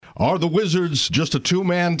Are the Wizards just a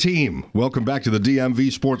two-man team? Welcome back to the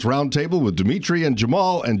DMV Sports Roundtable with Dimitri and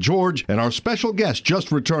Jamal and George, and our special guest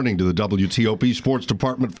just returning to the WTOP Sports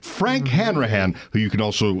Department, Frank Hanrahan, who you can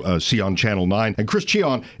also see on Channel 9. And Chris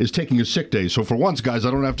Cheon is taking a sick day. So for once, guys,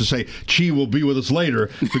 I don't have to say Chi will be with us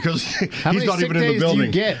later because he's not even in the building. How many sick days do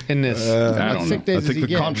you get in this? I don't know. I think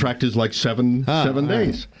the contract is like seven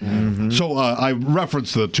days. Mm-hmm. So I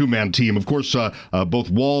referenced the two-man team. Of course,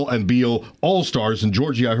 both Wall and Beal, all-stars. And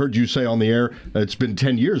Georgie, I heard you say on the air it's been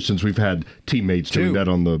 10 years since we've had teammates doing that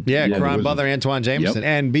on the Caron Butler, Antoine Jameson. Yep.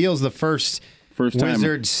 And Beal's the first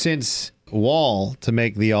Wizard since Wall to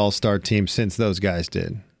make the all-star team since those guys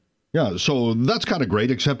did. Yeah, so that's kind of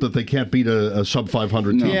great, except that they can't beat a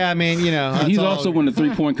sub-500 team. Yeah, I mean, he's also in the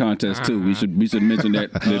three-point contest, too. We should mention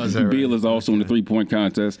that Beal is also in the three-point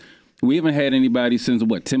contest. We haven't had anybody since,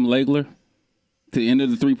 Tim Legler to enter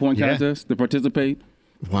the three-point contest to participate.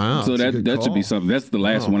 Wow. So that should be something. That's the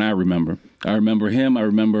last one I remember. I remember him. I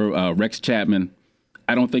remember Rex Chapman.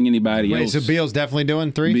 I don't think anybody else. So Beal's definitely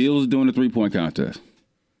doing three? Beal's doing the three-point contest.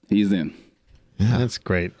 He's in. Yeah. That's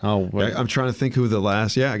great. Oh, I'm trying to think who the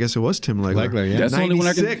last. Yeah, I guess it was Tim Legler. Yeah. That's the only one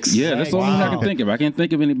I can. Yeah, that's the only one I can think of. I can't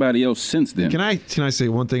think of anybody else since then. Can I say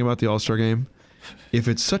one thing about the All-Star game? If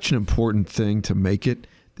it's such an important thing to make it,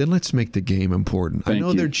 then let's make the game important. I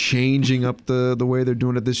know they're changing up the way they're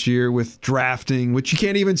doing it this year with drafting, which you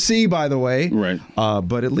can't even see, by the way. Right.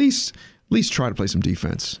 But at least try to play some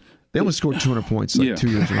defense. They almost scored 200 points 2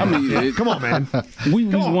 years ago. I mean, come on, man. We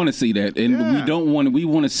want to see that, and we don't want to. We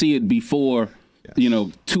want to see it before.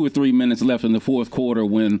 2 or 3 minutes left in the fourth quarter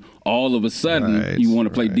when all of a sudden you want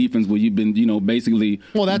to play defense where you've been, basically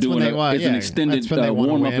doing it's an extended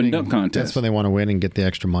warm-up and dunk contest. That's when they want to win and get the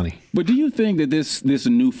extra money. But do you think that this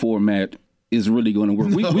new format is really going to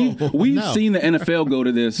work? We've seen the NFL go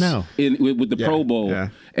to this with the Pro Bowl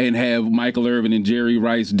and have Michael Irvin and Jerry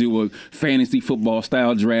Rice do a fantasy football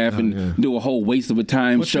style draft and do a whole waste of a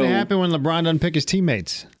time What's show. What's going to happen when LeBron doesn't pick his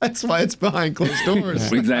teammates? That's why it's behind closed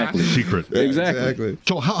doors. Exactly. Secret. Exactly.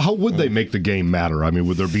 So how would they make the game matter? I mean,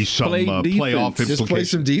 would there be some playoff implications? Just play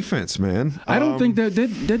some defense, man. I don't think that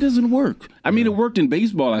doesn't work. I mean, it worked in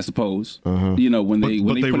baseball, I suppose. When they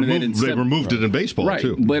removed it in baseball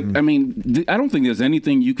too. But I mean, I don't think there's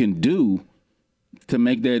anything you can do to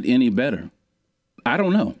make that any better. I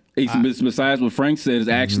don't know. Besides what Frank said, is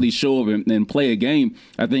actually show up and play a game.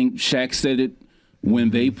 I think Shaq said it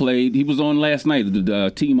when they played. He was on last night,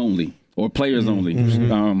 the team only or players only.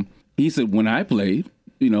 He said, when I played,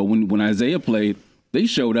 when Isaiah played, they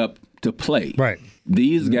showed up to play. Right.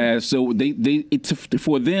 These guys, so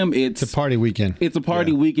for them, it's a party weekend. It's a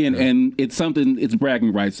party weekend, and it's something. It's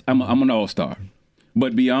bragging rights. I'm an all-star,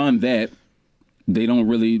 but beyond that, they don't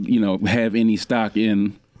really, have any stock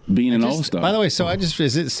in being an all-star. By the way,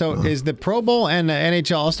 is the Pro Bowl and the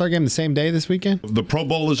NHL All-Star game the same day this weekend? The Pro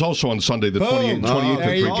Bowl is also on Sunday, the 28th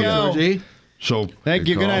there you go. So thank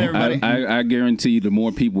you. Good night, everybody. I guarantee the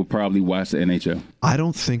more people probably watch the NHL. I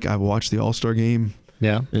don't think I've watched the All-Star game.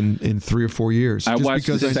 Yeah, in 3 or 4 years. I watched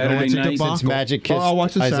the Saturday night since Magic kissed. I'll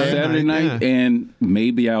watch the Saturday night, and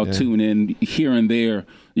maybe I'll tune in here and there,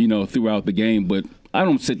 throughout the game. But I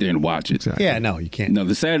don't sit there and watch it. Exactly. Yeah, no, you can't. No,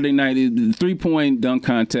 the Saturday night, the 3-point dunk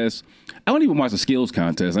contest. I don't even watch the skills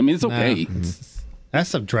contest. I mean, it's okay. That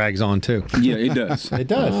stuff drags on, too. Yeah, it does. It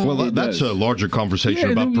does. Well, that's a larger conversation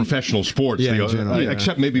about professional sports.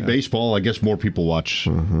 Except maybe baseball. I guess more people watch.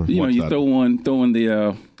 You throw in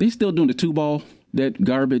the. They still doing the 2-ball, that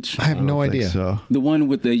garbage. I have no idea. So. The one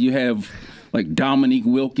with you have like Dominique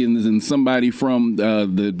Wilkins and somebody from the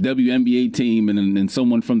WNBA team and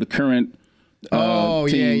someone from the current. Team.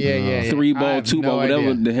 3-ball, 2-ball,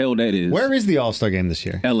 whatever the hell that is. Where is the All-Star game this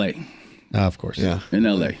year? L.A. Of course. Yeah, in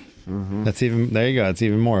L.A. That's even. There you go. It's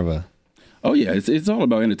even more of a. Oh yeah, it's all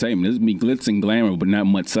about entertainment. It's be glitz and glamour, but not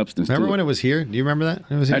much substance. Remember when it was here? Do you remember that?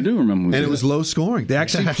 It was here? I do remember. And it was low scoring. They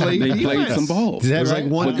actually played. They played some balls. It was like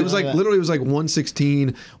literally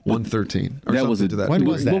 116, 113. That was it. When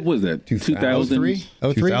was that? What was that? 2003?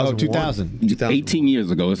 2000. 18 years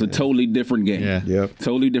ago. It's a totally different game. Yeah. Yep.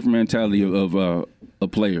 Totally different mentality of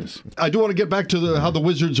players. I do want to get back to how the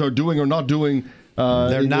Wizards are doing or not doing.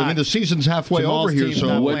 They're not. I mean, the season's halfway over here.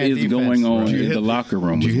 So what is going on in the locker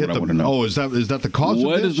room? Is what I want to know. Oh, is that the cause of this?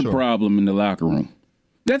 What is the problem in the locker room?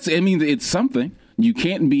 It's something. You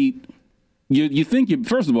can't beat. You think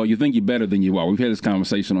first of all, you think you're better than you are. We've had this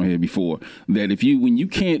conversation on here before that when you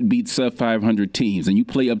can't beat sub 500 teams and you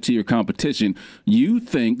play up to your competition, you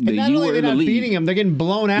think that you are in the league. Beating them, they're getting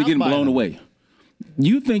blown out. They're getting blown away.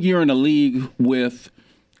 You think you're in a league with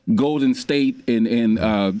Golden State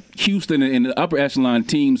and Houston and the upper echelon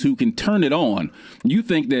teams who can turn it on. You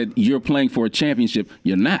think that you're playing for a championship.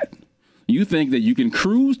 You're not. You think that you can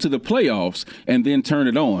cruise to the playoffs and then turn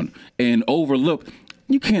it on and overlook.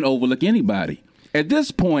 You can't overlook anybody. At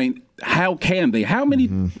this point, how can they? How many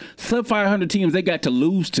sub-500 teams they got to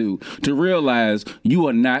lose to realize you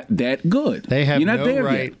are not that good? They have You're not no there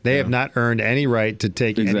right. yet. They have not earned any right to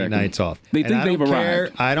take any nights off. They think they've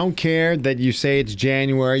arrived. I don't care that you say it's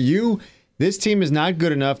January. This team is not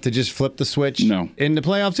good enough to just flip the switch in the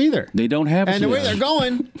playoffs either. They don't have a switch. And the way they're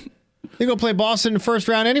going, they're going to play Boston in the first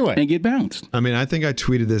round anyway. And get bounced. I mean, I think I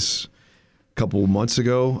tweeted this a couple months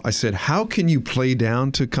ago. I said, how can you play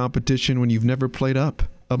down to competition when you've never played up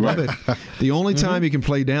above it? The only time you can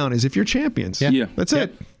play down is if you're champions. Yeah. That's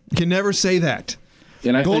it. You can never say that.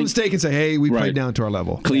 And Golden State can say, hey, we played down to our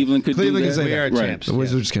level. Cleveland could can say that. We are champs. The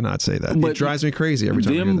Wizards cannot say that. But it drives me crazy every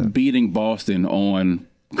time I hear them that. beating Boston on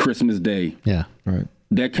Christmas Day. Yeah. Right.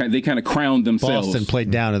 They kind of crowned themselves. Boston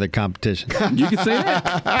played down to the competition. You could say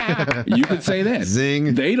that. You could say that.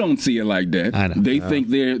 Zing. They don't see it like that. I know. They think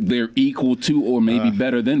they're equal to or maybe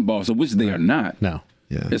better than Boston, which they are not. No.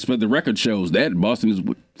 Yeah. But the record shows that Boston is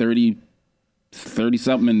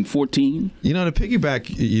 30-something and 14. You know, to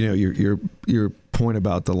piggyback, your point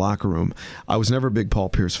about the locker room, I was never a big Paul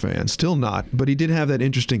Pierce fan, still not, but he did have that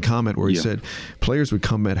interesting comment where he said players would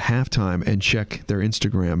come at halftime and check their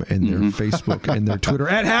Instagram and their Facebook and their Twitter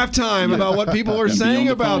at halftime about what people are saying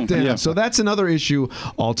about them. Yeah. So that's another issue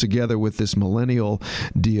altogether with this millennial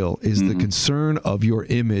deal is the concern of your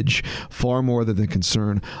image far more than the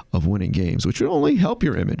concern of winning games, which would only help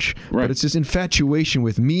your image. Right. But it's this infatuation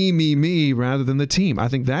with me, rather than the team. I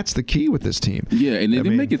think that's the key with this team. Yeah, and they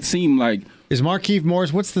make it seem like is Markieff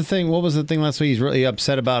Morris? What's the thing? What was the thing last week? He's really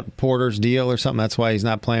upset about Porter's deal or something. That's why he's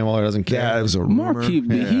not playing well or doesn't care. Yeah, it was a rumor.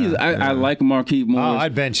 Markieff. I like Markieff Morris. Oh,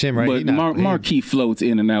 I'd bench him, right? But Markieff floats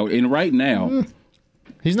in and out. And right now,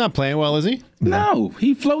 he's not playing well, is he? No,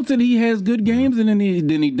 he floats and he has good games, and then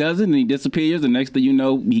he doesn't, and he disappears. The next thing you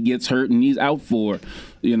know, he gets hurt and he's out for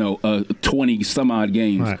 20 some odd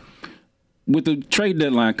games. Right. With the trade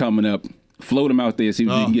deadline coming up, float him out there, see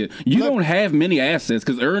what you can get. You don't have many assets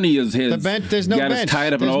because Ernie has there's no got us bench.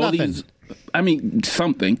 tied up in all these. I mean,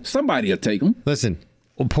 somebody will take him. Listen,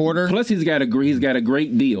 Porter. Plus, he's got a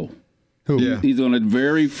great deal. Who? Yeah. He's on a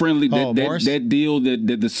very friendly that deal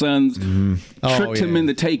that the Suns tricked him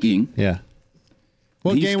into taking. Yeah.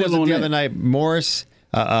 What He's game was still it on the that. other night? Morris,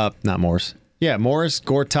 not Morris. Yeah, Morris,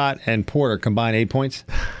 Gortat, and Porter combined 8 points.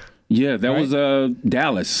 Yeah, that was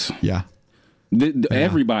Dallas. Yeah.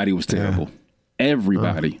 Everybody was terrible.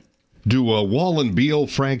 Everybody. Do Wall and Beal,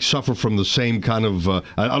 Frank, suffer from the same kind of?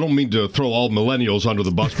 I don't mean to throw all millennials under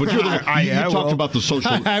the bus, but you talked about the social.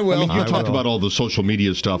 I will. You talked about all the social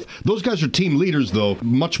media stuff. Those guys are team leaders, though.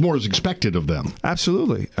 Much more is expected of them.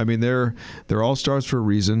 Absolutely. I mean, they're all stars for a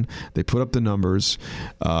reason. They put up the numbers,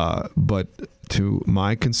 but to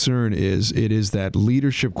my concern it is that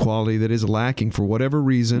leadership quality that is lacking for whatever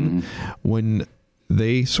reason when.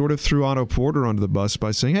 They sort of threw Otto Porter under the bus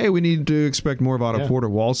by saying, hey, we need to expect more of Otto Porter.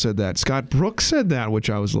 Wall said that. Scott Brooks said that, which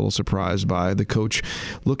I was a little surprised by. The coach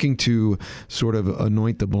looking to sort of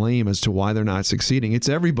anoint the blame as to why they're not succeeding. It's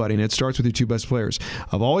everybody, and it starts with your two best players.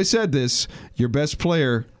 I've always said this, your best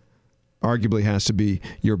player arguably has to be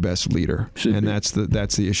your best leader. That's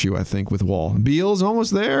the issue, I think, with Wall. Beal's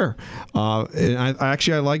almost there. And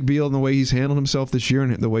I like Beal and the way he's handled himself this year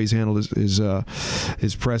and the way he's handled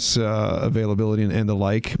his press availability and the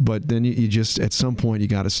like. But then you just, at some point, you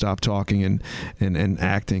got to stop talking and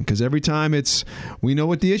acting. Because every time we know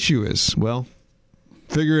what the issue is. Well,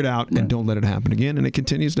 figure it out and don't let it happen again. And it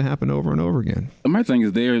continues to happen over and over again. My thing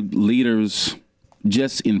is they're leaders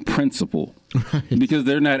just in principle. Because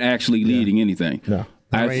they're not actually leading anything. No.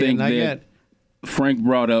 I think that Frank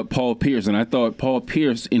brought up Paul Pierce, and I thought Paul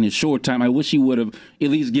Pierce, in his short time, I wish he would have at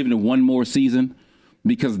least given it one more season,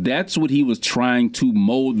 because that's what he was trying to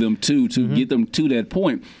mold them to get them to that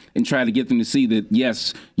point and try to get them to see that,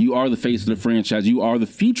 yes, you are the face of the franchise, you are the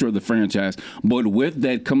future of the franchise, but with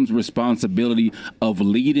that comes responsibility of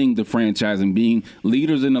leading the franchise and being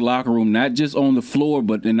leaders in the locker room, not just on the floor,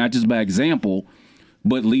 and not just by example,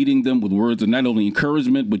 but leading them with words of not only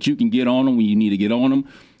encouragement, but you can get on them when you need to get on them.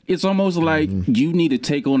 It's almost like you need to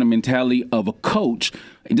take on the mentality of a coach.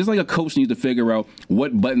 Just like a coach needs to figure out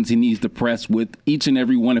what buttons he needs to press with each and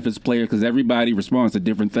every one of his players, because everybody responds to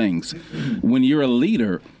different things. When you're a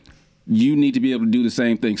leader, you need to be able to do the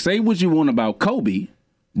same thing. Say what you want about Kobe,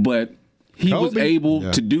 but he was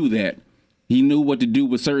able to do that. He knew what to do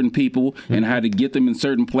with certain people and how to get them in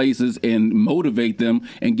certain places and motivate them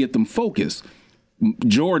and get them focused.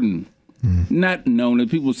 Jordan, Not known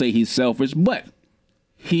that people say he's selfish, but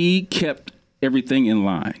he kept everything in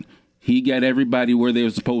line. He got everybody where they were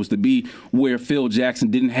supposed to be, where Phil Jackson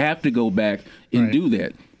didn't have to go back and do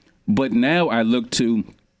that. But now I look to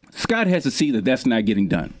Scott has to see that that's not getting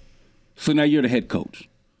done. So now you're the head coach.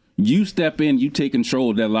 You step in, you take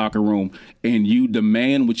control of that locker room, and you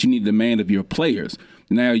demand what you need to demand of your players.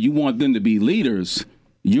 Now you want them to be leaders.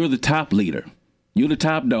 You're the top leader. You're the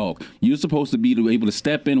top dog. You're supposed to be able to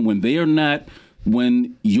step in when they are not,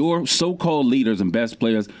 when your so-called leaders and best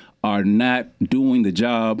players are not doing the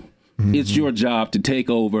job. It's your job to take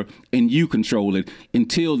over, and you control it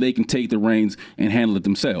until they can take the reins and handle it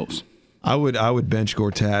themselves. I would bench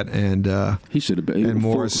Gortat and he should have been and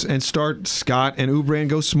Morris and start Scott and Oubre and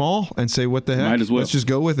go small and say what the heck. Might as well. Let's just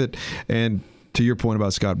go with it. And to your point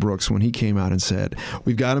about Scott Brooks, when he came out and said,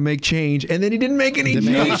 we've got to make change, and then he didn't make any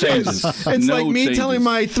changes. It's like me telling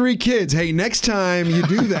my 3 kids, hey, next time you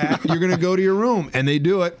do that, you're going to go to your room. And they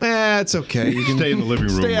do it. It's okay. You can stay in the living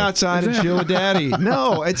room. Stay outside and chill with daddy.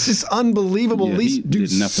 No, it's just unbelievable. Yeah, At least do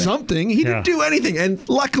something. He didn't do anything. And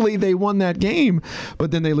luckily they won that game,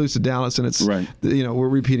 but then they lose to Dallas, and it's, we're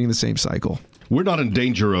repeating the same cycle. We're not in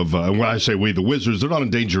danger of, when I say we, the Wizards, they're not in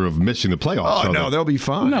danger of missing the playoffs. Oh, no, they'll be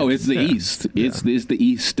fine. No, it's the East. It's the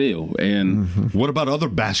East still. And what about other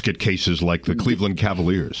basket cases like the Cleveland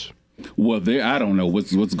Cavaliers? Well, I don't know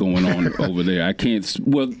what's going on over there. I can't.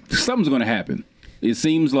 Well, something's going to happen. It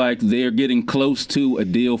seems like they're getting close to a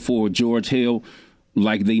deal for George Hill,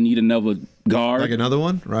 like they need another guard. Like another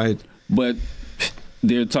one? Right. But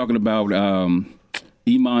they're talking about Iman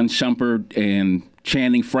Shumpert and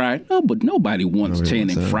Channing Frye. No, but nobody wants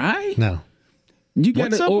Channing Frye. No. You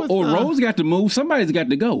got to, or Rose got to move. Somebody's got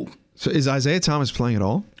to go. So is Isaiah Thomas playing at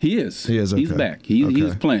all? He is. He is. Okay. He's back.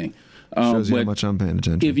 He's playing. Shows you how much I'm paying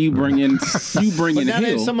attention. If you bring in,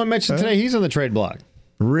 Hill. Someone mentioned today he's on the trade block.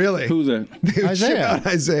 Really? Who's that?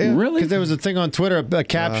 Isaiah. Really? Because there was a thing on Twitter, a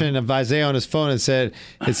caption of Isaiah on his phone, and said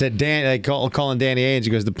Dan, calling Danny Ainge.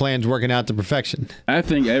 He goes, "The plan's working out to perfection." I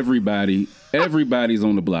think everybody's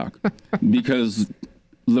on the block because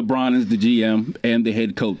LeBron is the GM and the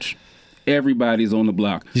head coach. Everybody's on the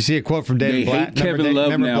block. You see a quote from David Blatt? They hate Kevin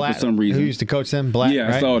Love now Blatt, for some reason. Who used to coach them? Blatt, yeah,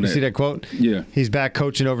 right? I saw that. You see that quote? Yeah. He's back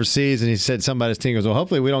coaching overseas, and he said somebody on his team goes, well,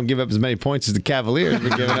 hopefully we don't give up as many points as the Cavaliers were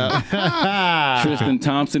giving up. Tristan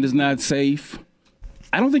Thompson is not safe.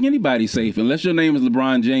 I don't think anybody's safe. Unless your name is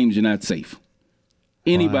LeBron James, you're not safe.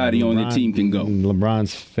 Anybody on the team can go.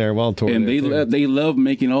 LeBron's farewell tour. And they love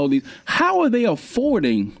making all these. How are they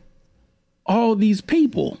affording all these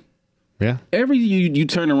people? Yeah. Every you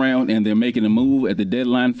turn around and they're making a move at the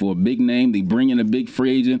deadline for a big name. They bring in a big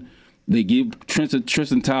free agent. They give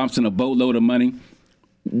Tristan Thompson a boatload of money.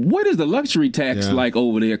 What is the luxury tax like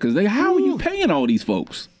over there? Because how are you paying all these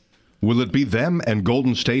folks? Will it be them and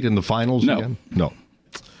Golden State in the finals again? No,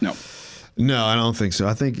 I don't think so.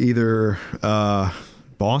 I think either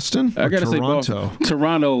Boston or Toronto.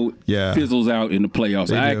 Toronto fizzles out in the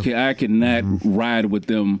playoffs. I cannot ride with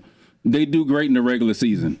them. They do great in the regular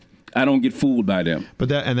season. I don't get fooled by them. But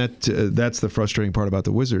that's the frustrating part about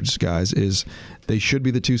the Wizards, guys, is they should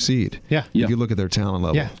be the 2 seed. Yeah. If you look at their talent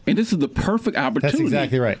level. Yeah. And this is the perfect opportunity. That's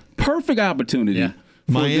exactly right. Perfect opportunity. Yeah.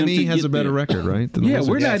 Miami has a better record, right?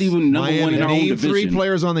 We're not even number one in our own Name division. 3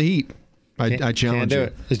 players on the Heat. I challenge can't do you.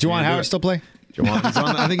 it. Does Juwan Howard still play?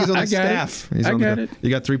 I think he's on the staff. I got it. You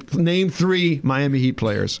got name 3 Miami Heat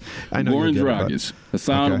players. I know Goran Dragic,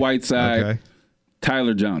 Hassan Whiteside,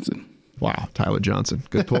 Tyler Johnson. Wow, Tyler Johnson.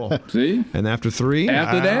 Good pull. See? And after 3?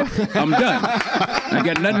 After that, I'm done. I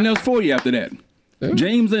got nothing else for you after that.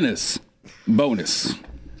 James Ennis, bonus.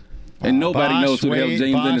 And nobody knows who the hell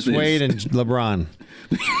James Ennis is. Wade and LeBron.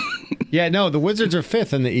 The Wizards are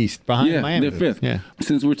 5th in the East behind Miami. They're 5th. Yeah.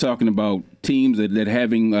 Since we're talking about teams that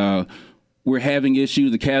we're having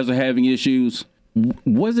issues, the Cavs are having issues,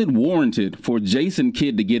 was it warranted for Jason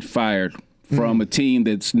Kidd to get fired from a team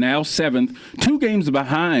that's now 7th, 2 games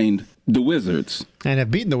behind the Wizards? And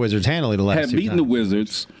have beaten the Wizards handily the last 2 times. Have beaten the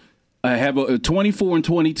Wizards. Have a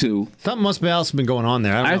 24-22. Something must else been going on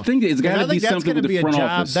there. I think it's got to be something with the front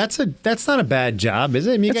office. That's not a bad job, is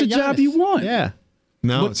it? I mean, that's a job you want. Yeah.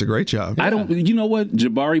 No, it's a great job. You know what?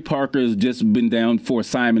 Jabari Parker has just been down for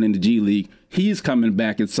assignment in the G League. He's coming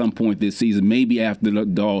back at some point this season, maybe after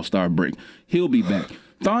the All-Star break. He'll be back.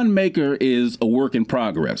 Thon Maker is a work in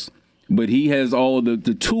progress, but he has all the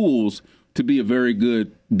tools to be a very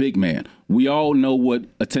good big man. We all know what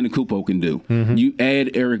a Antetokounmpo can do. Mm-hmm. You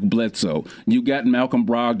add Eric Bledsoe. You got Malcolm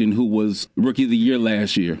Brogdon, who was Rookie of the Year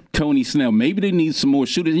last year. Tony Snell. Maybe they need some more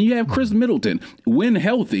shooters. And you have Chris Middleton, when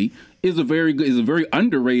healthy, is a very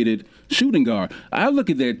underrated shooting guard. I look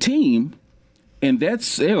at that team, And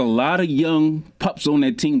there's a lot of young pups on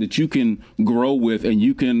that team that you can grow with and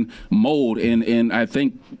you can mold. And I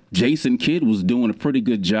think Jason Kidd was doing a pretty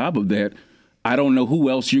good job of that. I don't know who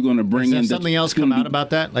else you're going to bring in. Something else come out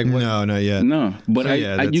about that? Like what? No, not yet. No,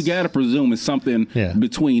 but you got to presume it's something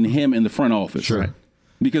between him and the front office. Sure.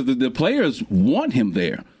 Because the players want him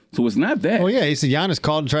there. So it's not that. Oh, yeah. He said Giannis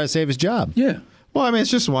called to try to save his job. Yeah. Well, I mean,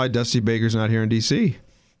 it's just why Dusty Baker's not here in D.C.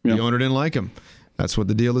 The owner didn't like him. That's what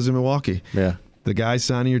the deal is in Milwaukee. Yeah. The guy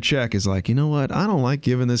signing your check is like, you know what? I don't like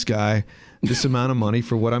giving this guy this amount of money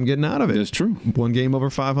for what I'm getting out of it. That's true. One game over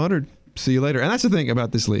 500. See you later. And that's the thing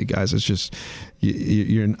about this league, guys. It's just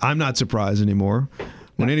I'm not surprised anymore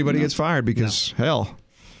when anybody gets fired because hell,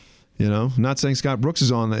 not saying Scott Brooks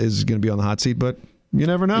is going to be on the hot seat, but you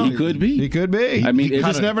never know. He could be. He could be. I mean, you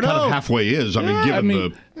just never know. Kind of halfway is.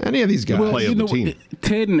 Given any of these guys play of the team.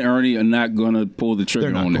 Ted and Ernie are not going to pull the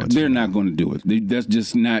trigger on that. They're not going to do it. That's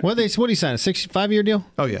just not. What did he sign? A 5-year deal?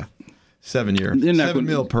 Oh yeah, 7 year. They're not $7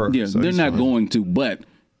 million per. Yeah, so they're not going to. But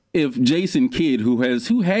if Jason Kidd, who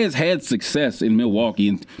has had success in Milwaukee,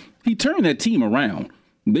 and he turned that team around.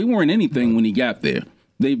 They weren't anything when he got there.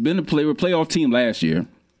 They've been a playoff team last year,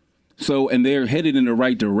 and they're headed in the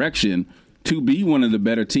right direction to be one of the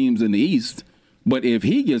better teams in the East. But if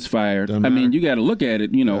he gets fired, you got to look at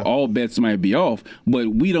it. All bets might be off. But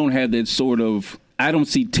we don't have that sort of. I don't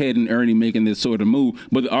see Ted and Ernie making this sort of move.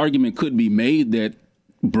 But the argument could be made that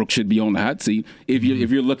Brooks should be on the hot seat. If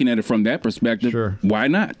you're looking at it from that perspective, sure. Why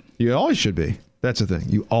not? You always should be. That's the thing.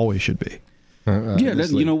 You always should be.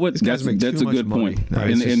 You know what? That's a good point. No,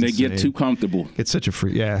 and they get too comfortable. It's such a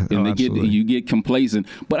free, and you get complacent.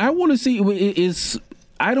 But I want to see where is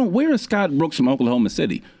Scott Brooks from Oklahoma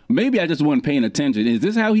City? Maybe I just wasn't paying attention. Is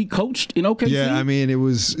this how he coached in OKC?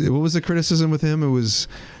 Yeah, what was the criticism with him? It was,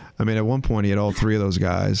 at one point he had all three of those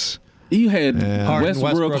guys. You had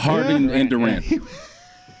Westbrook, Harden, and Durant.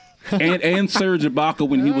 and Serge Ibaka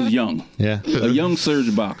when he was young. Yeah. A young Serge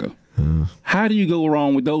Ibaka. How do you go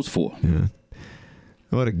wrong with those four? Yeah.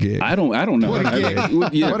 What a gig. I don't know. What a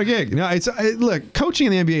gig. What a gig. No, look,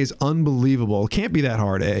 coaching in the NBA is unbelievable. It can't be that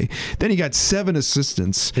hard, Then you got 7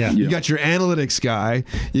 assistants. Yeah. You got your analytics guy.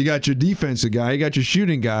 You got your defensive guy. You got your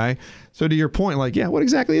shooting guy. So to your point, what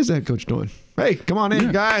exactly is that coach doing? Hey, come on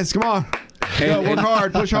in, guys. Come on. Work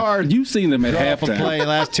hard, push hard. You've seen them at halftime. Play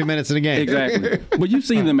last 2 minutes of the game. Exactly. But you've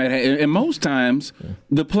seen them and most times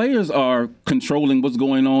the players are controlling what's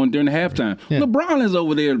going on during the halftime. Yeah. LeBron is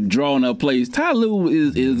over there drawing up plays. Ty Lue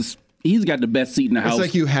is he's got the best seat in the house. It's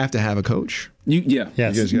like you have to have a coach.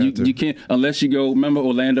 Yes. You can't unless you go. Remember,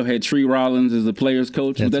 Orlando had Tree Rollins as the players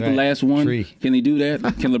coach. Was that the last one? Can he do that?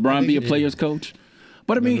 Can LeBron be a players coach?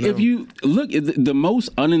 But if you look at the most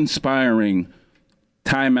uninspiring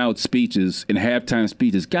timeout speeches and halftime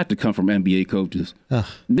speeches got to come from NBA coaches.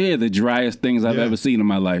 They're the driest things I've ever seen in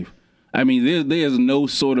my life. There's no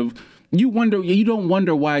sort of you don't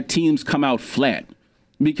wonder why teams come out flat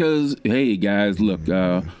because hey guys, look,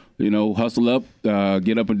 hustle up,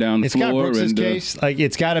 get up and down the floor. Scott Brooks' case,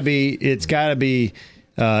 it's got to be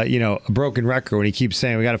a broken record when he keeps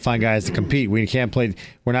saying we got to find guys to compete. We're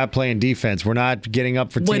not playing defense. We're not getting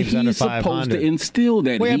up for teams under 500. He's supposed to instill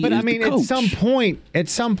that. At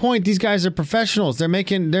some point, these guys are professionals. They're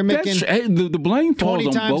making the blame falls 20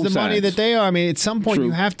 on times both the money sides. that they are. At some point,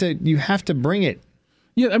 you have to bring it.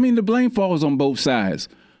 Yeah, the blame falls on both sides.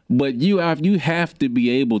 But you have to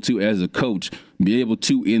be able to, as a coach, be able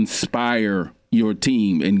to inspire your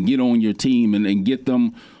team and get on your team and get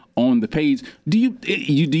them on the page. Do you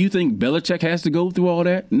think Belichick has to go through all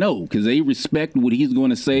that? No, because they respect what he's going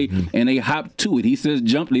to say and they hop to it. He says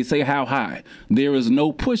jump, they say how high. There is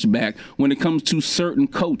no pushback when it comes to certain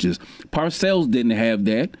coaches. Parcells didn't have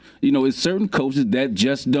that. It's certain coaches that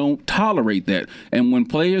just don't tolerate that. And when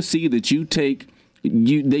players see that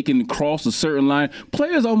they can cross a certain line,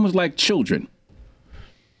 players almost like children.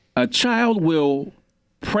 A child will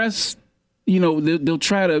press. They'll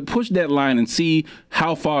try to push that line and see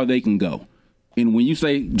how far they can go. And when you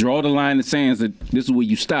say draw the line in the sands that this is where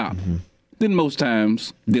you stop, then most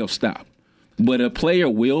times they'll stop. But a player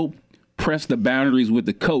will press the boundaries with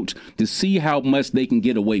the coach to see how much they can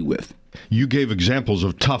get away with. You gave examples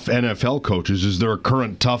of tough NFL coaches. Is there a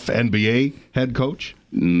current tough NBA head coach?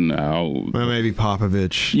 No. Well, maybe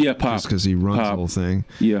Popovich. Yeah, Pop. Just because he runs the whole thing.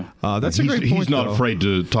 Yeah. That's a great point, He's not afraid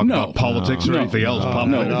to talk about politics or anything else.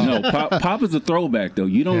 Pop is a throwback, though.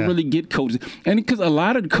 You don't really get coaches. And because a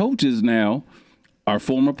lot of coaches now are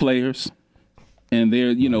former players. And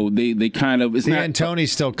they're, they kind of...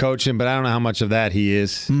 D'Antoni's still coaching, but I don't know how much of that he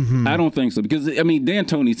is. Mm-hmm. I don't think so. Because,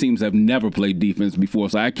 D'Antoni seems to have never played defense before,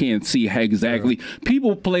 so I can't see how exactly... Sure.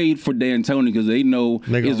 People played for D'Antoni because they know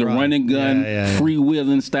it's a running gun,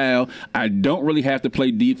 freewheeling style. I don't really have to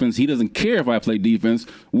play defense. He doesn't care if I play defense.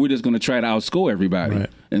 We're just going to try to outscore everybody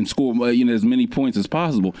and score as many points as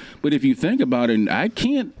possible. But if you think about it, I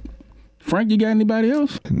can't... Frank, you got anybody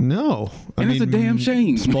else? No. It's a damn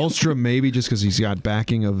shame. Spoelstra maybe just because he's got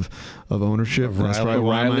backing of ownership. That's probably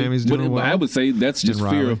why Miami's doing well. I would say that's just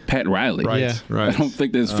fear of Pat Riley. Right. I don't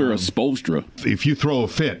think that's fear of Spoelstra. If you throw a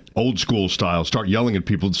fit, old school style, start yelling at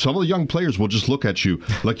people, some of the young players will just look at you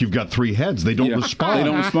like you've got three heads. They don't respond. They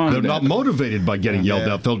don't respond. They're not motivated by getting yelled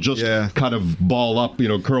at. They'll just kind of ball up,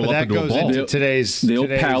 curl up into a ball.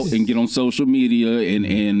 They'll pout and get on social media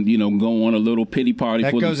and go on a little pity party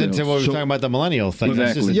for themselves. That goes into what we're talking about, the millennial thing.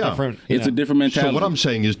 Exactly. It's a different mentality. So what I'm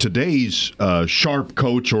saying is today's sharp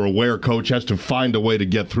coach or aware coach has to find a way to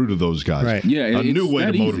get through to those guys. Right. Yeah, a new way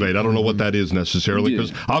to motivate. Easy. I don't know what that is necessarily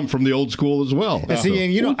because I'm from the old school as well.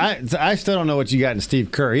 See, I still don't know what you got in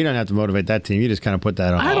Steve Kerr. You don't have to motivate that team. You just kind of put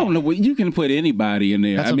that on. I don't know. You can put anybody in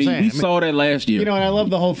there. That's what I'm saying. We saw that last year. And I love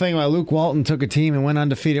the whole thing about Luke Walton took a team and went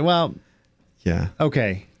undefeated. Well,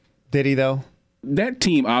 okay. Did he, though? That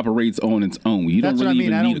team operates on its own. That's what I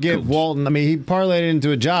mean. I don't give Walton. He parlayed it into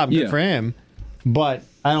a job. Good for him. But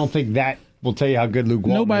I don't think that will tell you how good Luke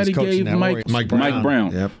Walton is coaching that Warriors. Mike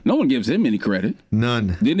Brown. Yep. No one gives him any credit.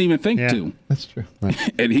 None. Didn't even think to. That's true.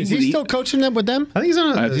 And is he still coaching them with them? I think he's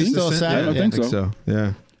on I think still I think so.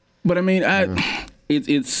 Yeah. But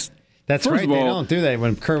it's. That's First right. of all, they don't do that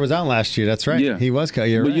when Kerr was out last year. That's right. Yeah. He was. But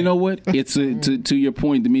you know what? It's to your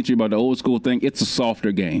point, Dimitri, about the old school thing. It's a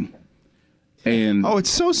softer game. And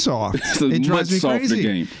it's so soft. It drives me crazy.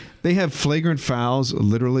 Game. They have flagrant fouls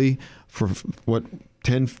literally for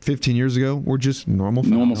 10, 15 years ago were just normal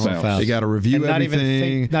fouls. They got to review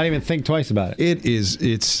everything. Not even think twice about it.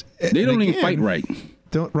 They don't even fight right.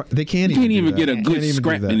 They can't even get a good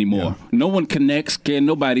scrap anymore. Yeah. No one connects. Can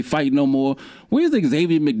nobody fight no more? Where's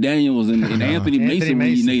Xavier McDaniels and Anthony Mason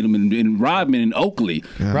when you need them, and Rodman and Oakley?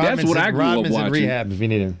 Yeah. That's what I grew up watching. In rehab if you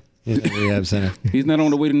need him. He's in the rehab center. He's not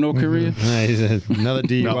on the way to North Korea? He's another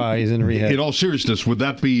DUI. He's in rehab. In all seriousness, would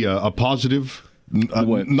that be a positive?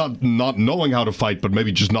 Not knowing how to fight, but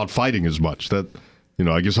maybe just not fighting as much. That,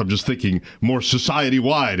 I guess I'm just thinking more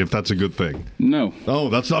society-wide, if that's a good thing. No. Oh,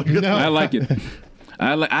 that's not good. No. I like it.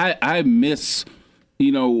 I miss,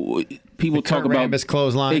 people talk about Rambis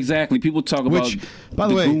clothesline. Exactly. People talk about by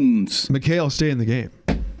the way, goons. McHale stay in the game.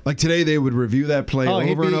 Like today, they would review that play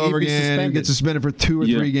over and over again. He'd get suspended for 2 or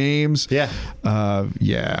 3 games. Yeah.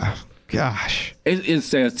 Gosh.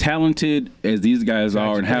 It's as talented as these guys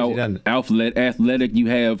are, and how athletic you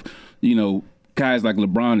have, guys like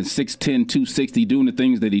LeBron is 6'10", 260, doing the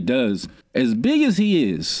things that he does. As big as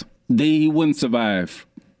he is, he wouldn't survive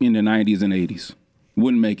in the 90s and 80s.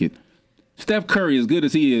 Wouldn't make it. Steph Curry, as good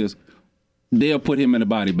as he is, they'll put him in a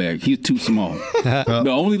body bag. He's too small. The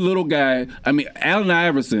only little guy, Allen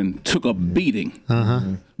Iverson took a beating,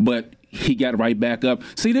 but he got right back up.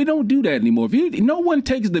 See, they don't do that anymore. No one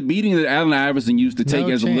takes the beating that Allen Iverson used to take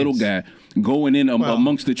as a little guy going in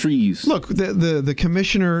amongst the trees. Look, the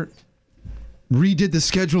commissioner redid the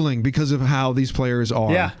scheduling because of how these players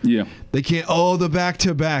are. Yeah. They can't, the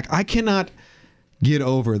back-to-back. I cannot get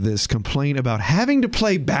over this complaint about having to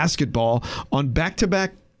play basketball on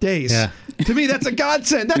back-to-back days. Yeah. To me, that's a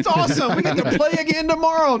godsend. That's awesome. We get to play again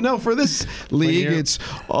tomorrow. No, for this league, it's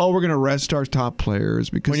we're going to rest our top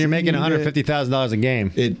players because when you're making $150,000 a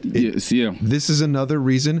game. This is another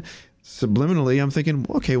reason. Subliminally, I'm thinking,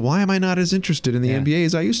 okay, why am I not as interested in the NBA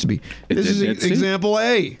as I used to be? This is example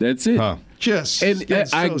A. That's it. Just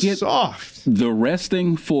I get soft. The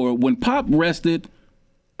resting for when Pop rested.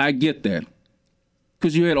 I get that.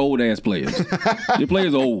 Because you had old-ass players. Your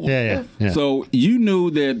players are old. Yeah. So you knew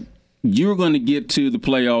that you're going to get to the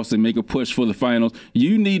playoffs and make a push for the finals.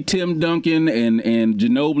 You need Tim Duncan and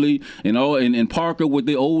Ginobili and Parker with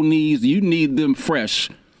the old knees. You need them fresh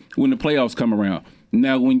when the playoffs come around.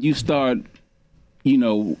 Now, when you start,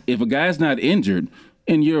 if a guy's not injured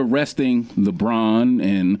and you're resting LeBron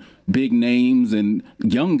and big names and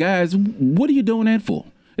young guys, what are you doing that for?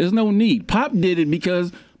 There's no need. Pop did it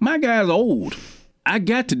because my guy's old. I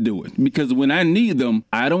got to do it because when I need them,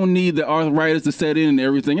 I don't need the arthritis to set in and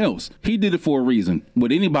everything else. He did it for a reason.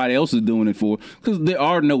 What anybody else is doing it for, because there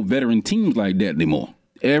are no veteran teams like that anymore.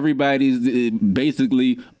 Everybody's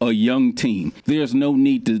basically a young team. There's no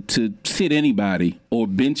need to sit anybody or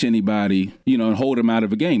bench anybody, and hold them out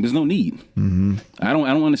of a game. There's no need. Mm-hmm. I don't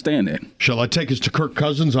understand that. Shall I take us to Kirk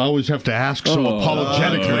Cousins? I always have to ask so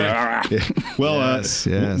apologetically. Well, yes.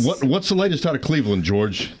 What's the latest out of Cleveland,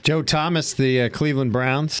 George? Joe Thomas, the Cleveland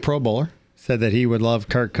Browns Pro Bowler, said that he would love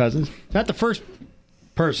Kirk Cousins. Not the first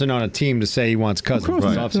person on a team to say he wants Cousins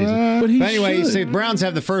this offseason. But anyway, he said Browns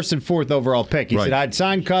have the 1st and 4th overall pick. He said, I'd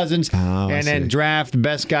sign Cousins and then draft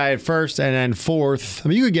best guy at 1st and then 4th. I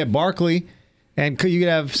mean, you could get Barkley, and you could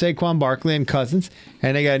have Saquon Barkley and Cousins,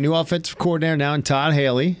 and they got a new offensive coordinator now in Todd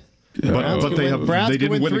Haley. But they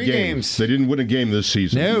didn't win a game. They didn't win a game this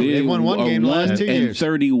season. No, they won one game the last 2 years.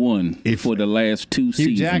 31 for the last 2 seasons.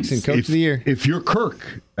 Hugh Jackson, Coach of the Year. If you're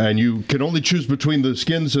Kirk and you can only choose between the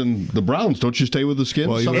Skins and the Browns, don't you stay with the Skins?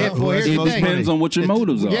 Well, it depends on what your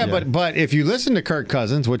motives are. Yeah, but if you listen to Kirk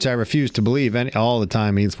Cousins, which I refuse to believe all the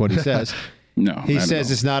time, it's what he says. No, he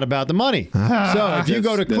says it's not about the money. So if you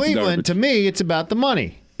go to Cleveland, to me, it's about the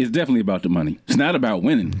money. It's definitely about the money. It's not about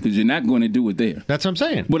winning because you're not going to do it there. That's what I'm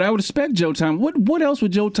saying. But I would expect Joe Thomas. What else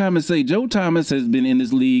would Joe Thomas say? Joe Thomas has been in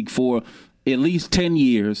this league for at least 10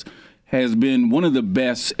 years, has been one of the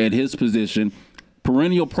best at his position,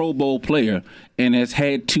 perennial Pro Bowl player, and has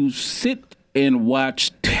had to sit and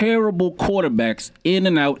watch terrible quarterbacks in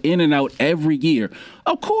and out every year.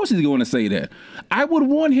 Of course he's going to say that. I would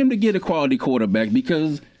want him to get a quality quarterback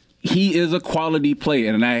because he is a quality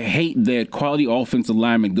player, and I hate that quality offensive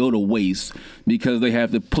linemen go to waste because they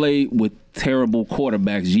have to play with terrible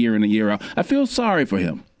quarterbacks year in and year out. I feel sorry for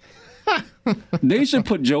him. They should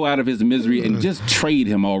put Joe out of his misery and just trade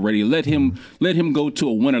him already. Let him go to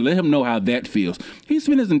a winner. Let him know how that feels. He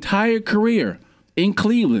spent his entire career in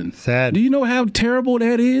Cleveland. Sad. Do you know how terrible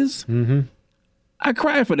that is? Mm-hmm. I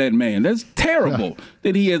cry for that man. That's terrible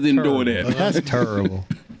that he has endured that. That's terrible.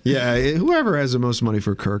 Yeah, whoever has the most money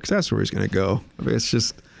for Kirk, that's where he's going to go. I mean, it's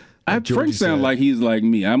just. Frank sounds like he's like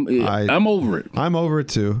me. I'm over it. I'm over it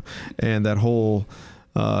too, and that whole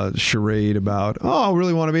charade about I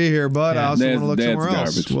really want to be here, but I also want to look somewhere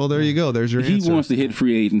else. Garbage. Well, there you go. There's your answer. He wants to hit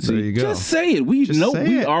free agency. There you go. Just say it.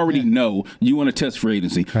 We already know you want to test free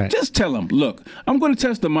agency. Right. Just tell him, look, I'm going to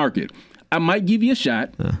test the market. I might give you a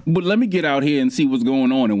shot, but let me get out here and see what's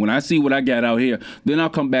going on. And when I see what I got out here, then I'll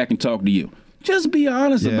come back and talk to you. Just be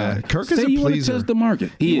honest about it. Kirk Say is a you pleaser. Want to test the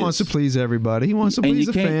market. He wants to please everybody. He wants to please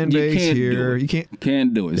the fan base here. You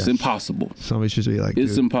can't do it. It's impossible. Somebody should be like,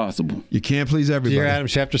 it's impossible. You can't please everybody. Did you hear Adam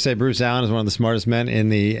Schefter say Bruce Allen is one of the smartest men in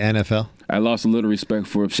the NFL? I lost a little respect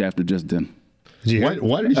for Schefter just then.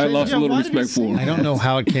 Why did he say I lost a little respect for him. I don't know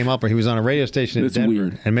how it came up, or he was on a radio station in Denver,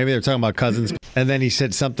 weird. And maybe they were talking about Cousins, and then he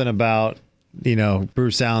said something about,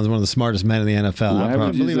 Bruce Allen's one of the smartest men in the NFL. I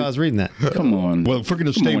can't believe I was reading that. Come on. Well, if we're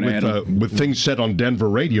going to stay with things said on Denver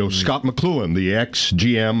radio, Scott McCloughan, the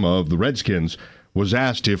ex-GM of the Redskins, was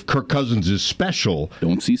asked if Kirk Cousins is special.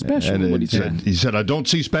 Don't see special. And what he said. He said, I don't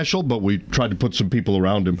see special, but we tried to put some people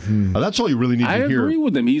around him. That's all you really need to hear. I agree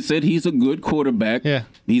with him. He said he's a good quarterback. Yeah.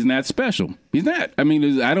 He's not special. He's not. I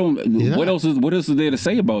mean, what else is there to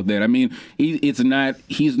say about that? I mean, he's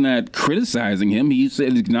not criticizing him. He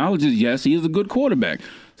said, acknowledges, yes, he is a good quarterback.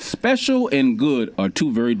 Special and good are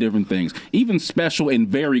two very different things. Even special and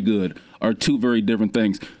very good are two very different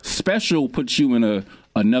things. Special puts you in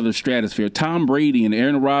another stratosphere. Tom Brady and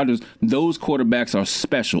Aaron Rodgers, those quarterbacks are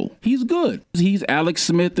special. He's good. He's Alex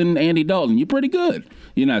Smith and Andy Dalton. You're pretty good.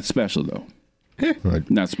 You're not special, though. Right.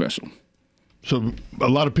 Not special. So a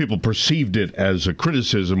lot of people perceived it as a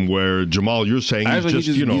criticism where, Jamal, you're saying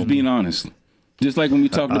he's being honest. Just like when we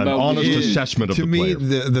talked about... An honest assessment of the player. To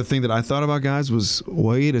me, the thing that I thought about, guys, was,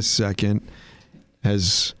 wait a second,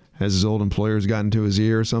 has his old employers gotten to his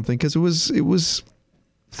ear or something? Because it was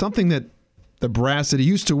something that the brass that he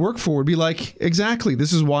used to work for would be like, exactly,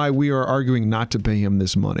 this is why we are arguing not to pay him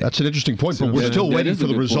this money. That's an interesting point, but we're still waiting for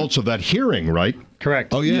the results of that hearing, right?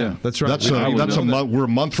 Correct. Oh, yeah. That's right. We're a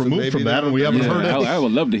month removed from that, and we haven't heard it. I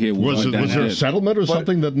would love to hear Was there a settlement or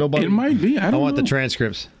something that nobody... It might be. I want the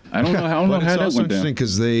transcripts. I don't know how that went down. It's also interesting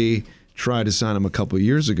because they tried to sign him a couple of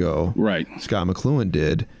years ago. Right. Scott McCloughan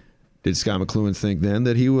did. Did Scott McCloughan think then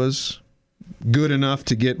that he was good enough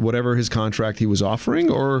to get whatever his contract he was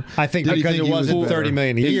offering, or I think because it wasn't $30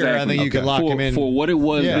 million a year, I think you could lock him in for what it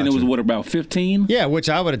was. Then it was about 15. Yeah, which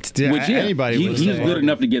I would. Anybody would. He's good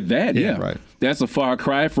enough to get that. Yeah, right. That's a far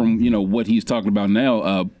cry from what he's talking about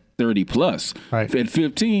now. 30 plus. Right. At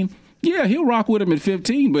 15. Yeah, he'll rock with him at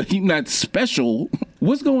 15, but he's not special.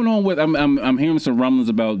 What's going on with? I'm hearing some rumblings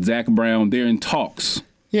about Zach Brown. They're in talks.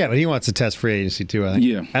 Yeah, but he wants to test free agency too. I think.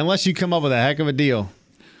 Yeah. Unless you come up with a heck of a deal.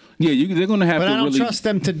 Yeah, they're going to have but to. But I don't really, trust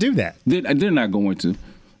them to do that. They're not going to.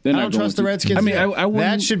 They're I not don't going trust the to. Redskins. I mean, yet. I wouldn't-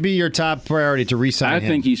 that should be your top priority to re-sign him. I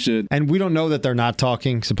think he should. And we don't know that they're not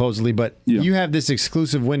talking, supposedly, but you have this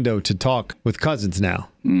exclusive window to talk with Cousins now.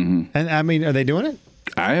 Mm-hmm. And, I mean, are they doing it?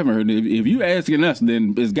 I haven't heard it. If you asking us,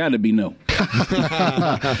 then it's got to be no.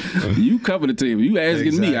 You cover the team. You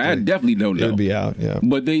asking me, I definitely don't know. They'd be out, yeah.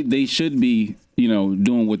 But they should be,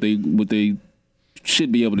 doing what they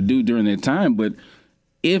should be able to do during that time. But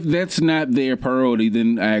if that's not their priority,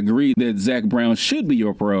 then I agree that Zach Brown should be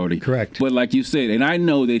your priority. Correct. But like you said, and I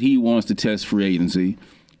know that he wants to test free agency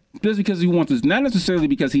just because he wants to, not necessarily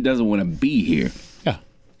because he doesn't want to be here. Yeah.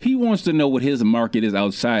 He wants to know what his market is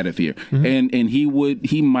outside of here. Mm-hmm. And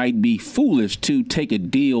he might be foolish to take a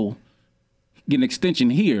deal, get an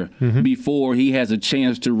extension here before he has a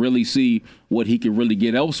chance to really see what he could really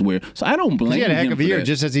get elsewhere. So I don't blame him. He had a heck of a year, that.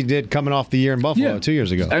 just as he did coming off the year in Buffalo 2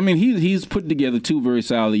 years ago. I mean, he's put together 2 very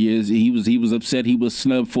solid years. He was upset he was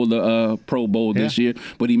snubbed for the Pro Bowl this year,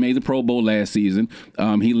 but he made the Pro Bowl last season.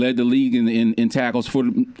 He led the league in tackles for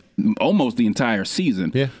almost the entire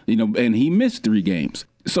season. Yeah. And he missed 3 games.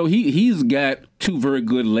 So he's got 2 very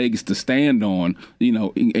good legs to stand on,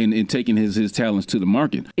 in taking his talents to the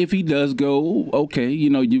market. If he does go, okay,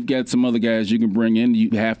 you've got some other guys you can bring in.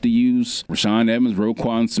 You have to use Rashaan Evans,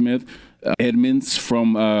 Roquan Smith, Edmonds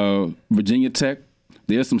from Virginia Tech.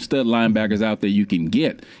 There's some stud linebackers out there you can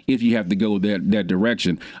get if you have to go that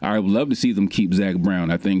direction. I would love to see them keep Zach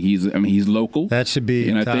Brown. I think he's local. That should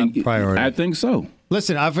be top priority. I think so.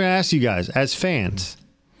 Listen, I'm going to ask you guys, as fans,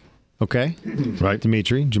 okay? Right.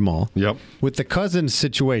 Dimitri, Jamal. Yep. With the Cousins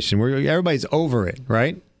situation, where everybody's over it,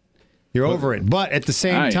 right? You're over it. But at the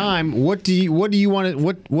same time, what do you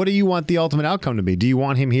want the ultimate outcome to be? Do you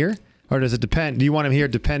want him here? Or does it depend? Do you want him here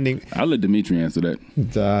depending? I'll let Dimitri answer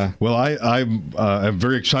that. Well, I'm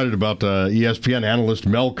very excited about ESPN analyst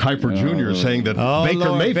Mel Kiper Jr. saying that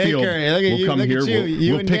Baker Mayfield will come here.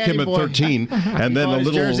 We'll pick him at 13. And then a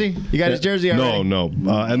little jersey? You got his jersey already? No.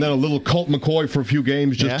 And then a little Colt McCoy for a few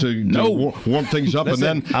games just to warm things up.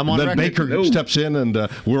 Listen, and then Baker steps in, and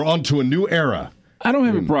we're on to a new era. I don't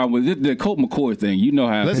have a problem with it. The Colt McCoy thing. You know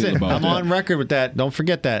how I feel about I'm that. on record with that. Don't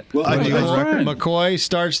forget that. Well, McCoy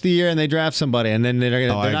starts the year and they draft somebody, and then they're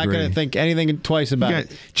not going to think anything twice about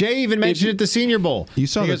it. Jay even mentioned it at the Senior Bowl. You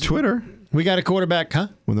saw the Twitter. We got a quarterback, huh?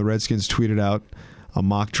 When the Redskins tweeted out a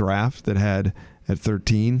mock draft that had at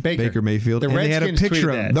 13 Baker Mayfield, and they had a picture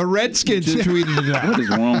of him. The Redskins tweeted it out. What is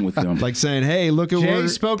wrong with them? Like saying, "Hey, look at what we're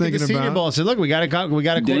spoke at the thinking Senior about." Bowl and said, "Look, we got a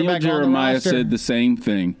quarterback." Daniel Jeremiah said the same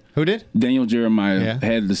thing. Who did? Daniel Jeremiah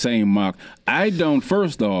had the same mock.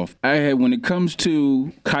 First off, when it comes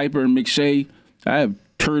to Kiper and McShay, I have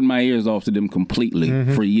turned my ears off to them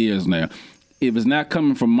completely for years now. If it's not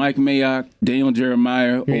coming from Mike Mayock, Daniel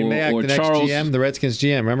Jeremiah, or the Charles, next GM, the Redskins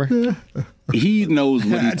GM, remember? He knows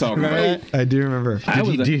what he's talking about. I do remember.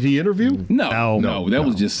 Did he interview? No. That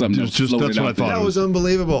was just something that floated that's what out I thought. there. That was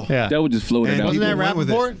unbelievable. Yeah. That was just floated out. Wasn't that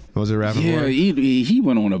Rappaport? Was it Rappaport? Yeah, he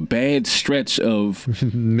went on a bad stretch of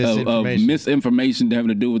misinformation having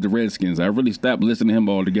to do with the Redskins. I really stopped listening to him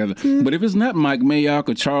altogether. But if it's not Mike Mayock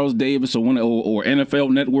or Charles Davis or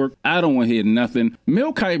NFL Network, I don't want to hear nothing.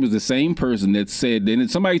 Mel Kiper is the same person that said,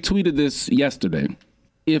 and somebody tweeted this yesterday,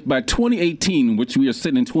 if by 2018, which we are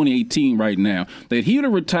sitting in 2018 right now, that he would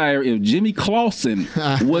have retired if Jimmy Clausen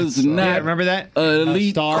was not remember that? An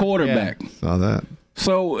elite quarterback. Yeah. Saw that.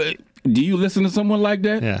 So do you listen to someone like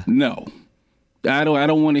that? Yeah. No. I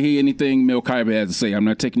don't want to hear anything Mel Kiper has to say. I'm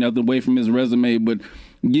not taking nothing away from his resume, but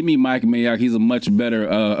give me Mike Mayock. He's a much better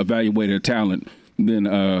evaluator of talent than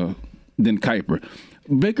Kiper.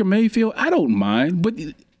 Baker Mayfield, I don't mind, but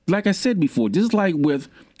like I said before, just like with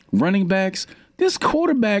running backs, this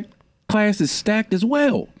quarterback class is stacked as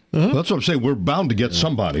well. That's what I'm saying. We're bound to get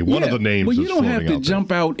somebody. One of the names. Well, you don't have to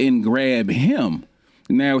jump out and grab him.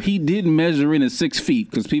 Now, he did measure in at 6 feet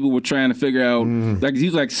because people were trying to figure out,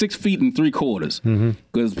 he's like 6 feet and 3/4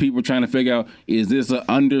 because people were trying to figure out, is this an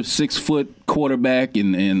under 6 foot quarterback?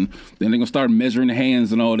 And then they're going to start measuring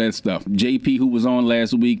hands and all that stuff. JP, who was on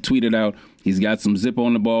last week, tweeted out he's got some zip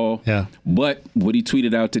on the ball. Yeah. But what he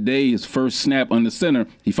tweeted out today, his first snap under center,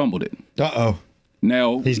 he fumbled it. Uh-oh.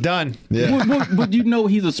 Now he's done. Yeah. But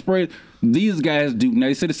he's a spread. These guys do. Now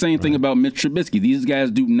they say the same thing about Mitch Trubisky. These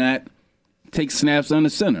guys do not take snaps under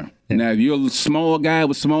center. Now, if you're a small guy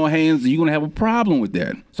with small hands, you're going to have a problem with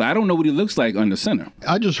that. So I don't know what he looks like under center.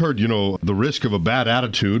 I just heard, the risk of a bad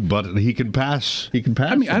attitude, but he can pass. He can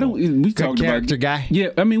pass. I mean, we talked character about guy. Yeah,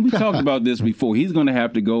 I mean, we talked about this before. He's going to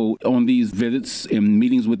have to go on these visits and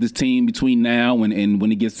meetings with his team between now and when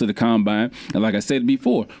he gets to the combine. And like I said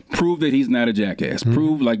before, prove that he's not a jackass. Mm-hmm.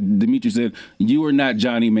 Prove, like Dimitri said, you are not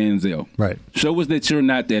Johnny Manziel. Right. Show us that you're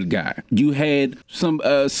not that guy. You had some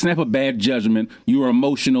snap of bad judgment. You were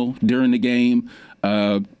emotional during the game.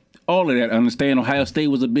 All of that. I understand Ohio State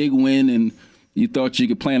was a big win, and you thought you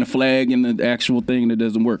could plant a flag in the actual thing that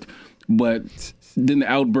doesn't work. But then the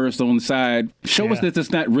outburst on the side, show us that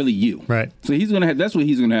that's not really you. Right. So that's what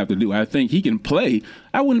he's gonna have to do. I think he can play.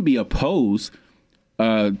 I wouldn't be opposed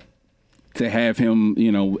to have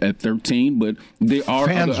him, at 13, but there are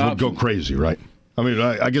fans other would go crazy, right? I mean,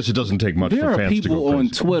 I guess it doesn't take much for fans to go crazy. There are people on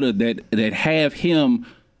Twitter that have him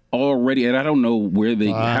already, and I don't know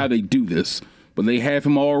how they do this, but they have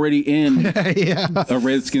him already in a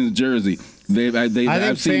Redskins jersey.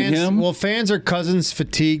 I've seen him. Well, fans are Cousins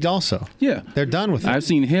fatigued also. Yeah. They're done with it. I've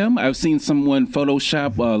seen him. I've seen someone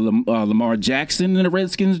Photoshop Lamar Jackson in a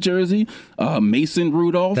Redskins jersey, Mason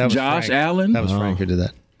Rudolph, Josh Frank. Allen. That was Frank who did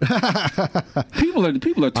that. People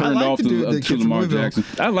are turned off to Lamar Jackson.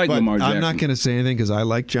 I like Lamar Jackson. I'm not going to say anything because I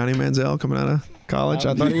like Johnny Manziel coming out of college.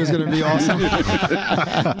 I thought he was going to be awesome.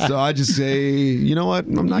 So I just say, you know what?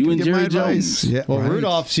 I'm not going to give my advice. Yeah, well, right.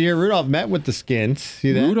 Rudolph's here. Rudolph met with the Skins.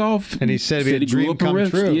 See that? Rudolph, and he said he dream come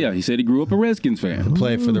true. Yeah, he said he grew up a Redskins fan. To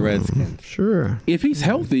play for the Redskins. Sure. If he's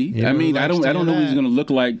healthy, I mean, I don't know what he's going to look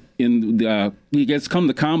like in the. He gets come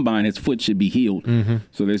the combine, his foot should be healed. Mm-hmm.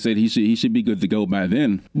 So they said he should be good to go by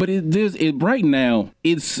then. But right now,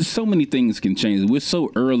 it's so many things can change. We're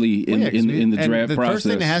so early in the draft process. The first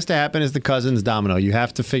thing that has to happen is the Cousins domino. You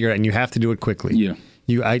have to figure it out, and you have to do it quickly. Yeah.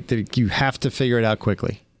 You have to figure it out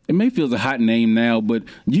quickly. And Mayfield's a hot name now, but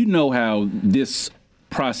you know how this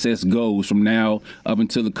process goes from now up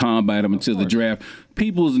until the combine, up until the draft.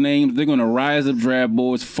 People's names, they're going to rise up draft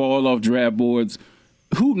boards, fall off draft boards.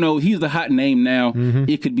 Who knows? He's the hot name now. Mm-hmm.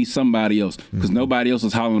 It could be somebody else because nobody else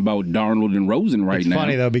is hollering about Darnold and Rosen right now. It's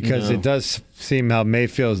funny, though, because it does seem how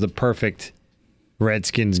Mayfield is the perfect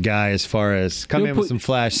Redskins guy as far as come in with some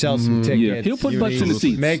flash, sell some tickets. Yeah. He'll put butts in the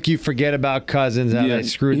seats. Make you forget about Cousins, how they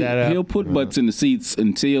screwed that up. He'll put butts in the seats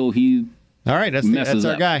until he All right, that's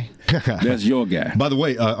our guy. That's your guy. By the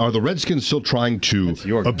way, are the Redskins still trying to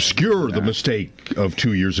obscure the mistake of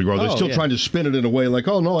 2 years ago? Are they still trying to spin it in a way like,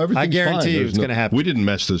 oh, no, everything's fine? I guarantee you it's going to happen. We didn't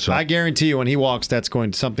mess this up. I guarantee you when he walks, it's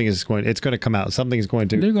going to come out. Something is going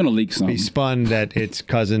to They're going to leak something. Be spun that it's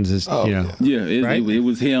Cousins is, Yeah, it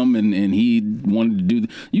was him, and he wanted to do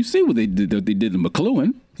you see what they did to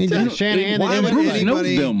McLuhan. He did Shanahan.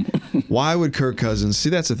 Why would Kirk Cousins, see,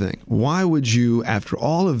 that's the thing. Why would you, after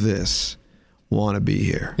all of this, want to be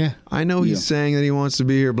here? Yeah. I know he's saying that he wants to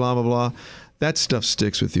be here, blah, blah, blah. That stuff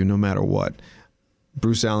sticks with you no matter what.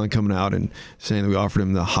 Bruce Allen coming out and saying that we offered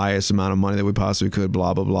him the highest amount of money that we possibly could,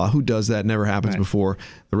 blah, blah, blah. Who does that? Never happens before.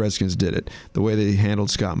 The Redskins did it. The way they handled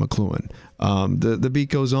Scott McLuhan. The beat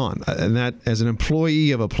goes on. And that, as an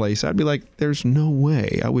employee of a place, I'd be like, there's no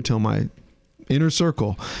way. I would tell my inner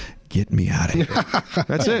circle, get me out of here.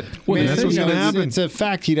 That's it. Well, that's what's going to happen. It's a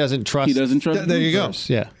fact he doesn't trust. He doesn't trust. There you go. First.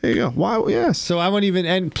 Yeah. There you go. Why? Yes. So I wouldn't even.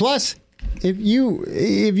 And plus, if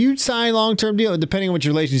you sign long-term deal, depending on what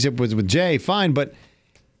your relationship was with Jay, fine. But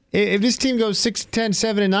if this team goes 6, 10,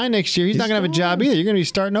 7, and 9 next year, he's not going to have a job either. You're going to be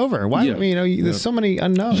starting over. Why? Yeah. There's so many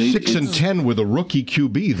unknowns. 6 and 10 with a rookie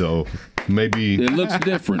QB, though. Maybe it looks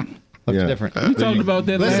different. Looks different. We talked about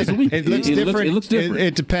that last week. It looks different.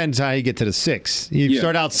 It depends how you get to the 6. You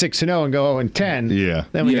start out 6-0 and go 0-10. Yeah.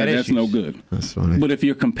 Then we got that's issues. no good. That's funny. But if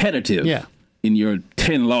you're competitive, in your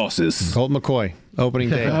 10 losses, Colt McCoy. Opening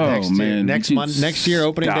day next next year,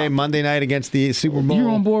 opening day, Monday night against the Super Bowl. You're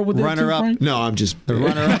on board with that runner-up? Frank? No, I'm just the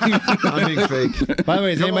runner-up. I'm being fake. By the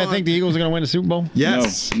way, does anybody think the Eagles are going to win the Super Bowl?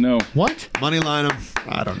 Yes. No. What? Money line them.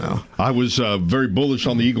 I don't know. I was very bullish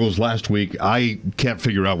on the Eagles last week. I can't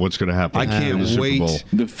figure out what's going to happen. I can't in the Super wait Bowl.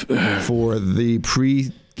 for the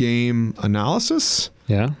pre-game analysis.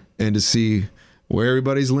 Yeah. And to see where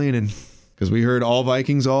everybody's leaning. Because we heard all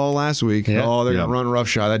Vikings all last week. Yeah. Oh, they're going to run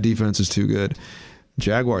roughshod. That defense is too good.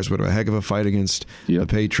 Jaguars would have a heck of a fight against the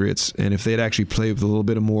Patriots. And if they'd actually played with a little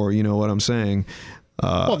bit of more, you know what I'm saying?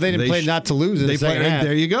 Well, they didn't play not to lose in the second half.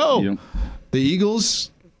 There you go. Yep. The Eagles,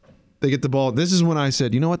 they get the ball. This is when I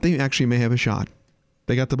said, you know what? They actually may have a shot.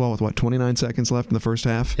 They got the ball with, 29 seconds left in the first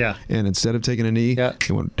half? Yeah. And instead of taking a knee, they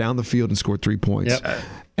went down the field and scored 3 points. Yep.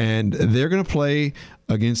 and they're going to play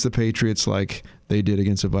against the Patriots like they did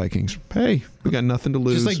against the Vikings. Hey, we got nothing to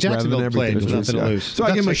lose. Just like Jacksonville played with nothing to lose. So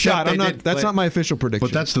I give them a shot. That's not my official prediction.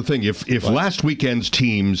 But that's the thing. If last weekend's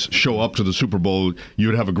teams show up to the Super Bowl, you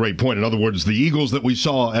would have a great point. In other words, the Eagles that we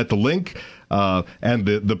saw at the Link and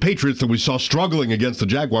the Patriots that we saw struggling against the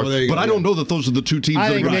Jaguars. But I don't know that those are the two teams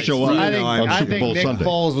that are going to show up on Super Bowl Sunday. I think Nick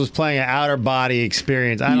Foles was playing an outer body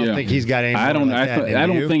experience. I don't think he's got any. I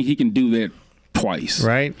don't think he can do that twice.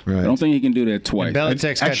 Right. I don't think he can do that twice.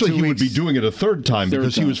 Actually, he would be doing it a third time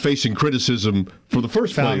because he was facing criticism for the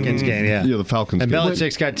first Falcons game. Yeah, the Falcons and game.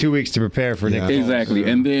 Belichick's got 2 weeks to prepare for Nick Foles. Exactly.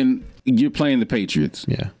 And then you're playing the Patriots.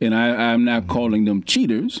 Yeah. And I'm not calling them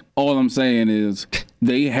cheaters. All I'm saying is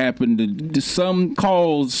they happen to some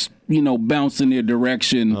calls, bounce in their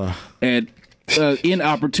direction at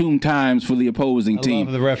inopportune times for the opposing team.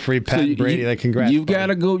 I love the referee Pat Brady. Congrats. You got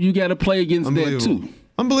to go. You got to play against that too.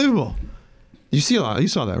 Unbelievable. You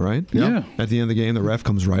saw that, right? Yeah. At the end of the game, the ref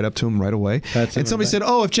comes right up to him right away. And somebody said,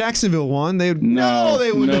 if Jacksonville won, they wouldn't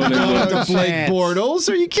have gone to Blake Bortles.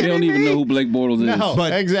 Are you kidding me? They don't even know who Blake Bortles is. No,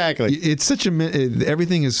 but exactly. It's such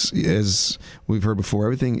everything is, as we've heard before,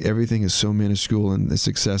 everything is so minuscule in the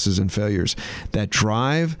successes and failures. That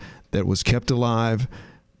drive that was kept alive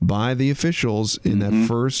by the officials in that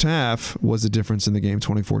first half was the difference in the game,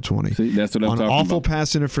 24-20. See, that's what I'm talking about. An awful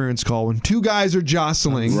pass interference call when two guys are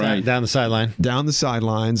jostling down the sideline. Down the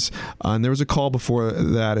sidelines. And there was a call before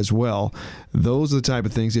that as well. Those are the type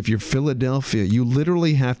of things, if you're Philadelphia, you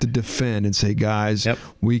literally have to defend and say, guys,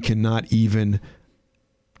 we cannot even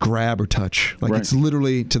grab or touch. It's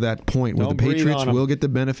literally to that point where the Patriots will get the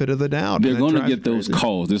benefit of the doubt. They're going to get those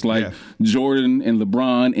calls. It's like Jordan and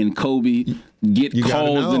LeBron and Kobe get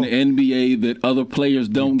calls in the NBA that other players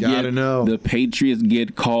don't get. The Patriots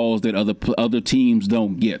get calls that other teams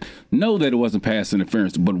don't get. Know that it wasn't pass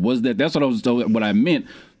interference, but that's what I meant.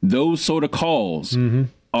 Those sort of calls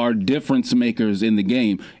are difference makers in the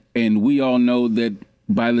game. And we all know that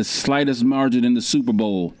by the slightest margin in the Super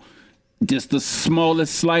Bowl, just the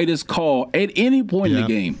smallest, slightest call at any point in the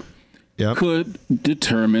game could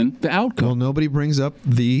determine the outcome. Well, nobody brings up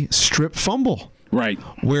the strip fumble. Right.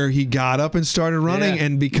 Where he got up and started running,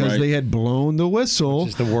 and because they had blown the whistle,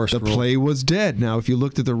 the play was dead. Now, if you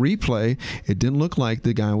looked at the replay, it didn't look like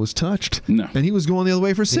the guy was touched. No. And he was going the other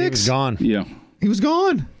way for 6. He was gone. Yeah. He was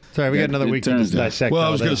gone. Sorry, we got another week to dissect. Well, I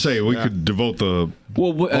was going to say, we could devote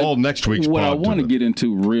all next week's pod. What I want to get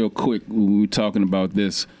into real quick when we're talking about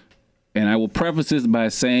this, and I will preface this by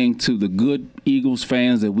saying to the good Eagles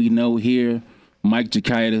fans that we know here, Mike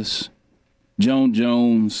Giakaitis, Joan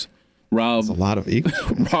Jones, Rob, a lot of Eagles.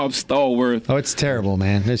 Rob Stallworth. Oh, it's terrible,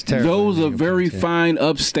 man. It's terrible. Those are very fine,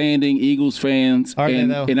 upstanding Eagles fans. Are they,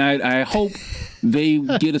 though? And I hope they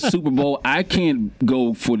get a Super Bowl. I can't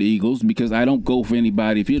go for the Eagles because I don't go for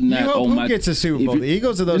anybody. If you're not who gets a Super Bowl? The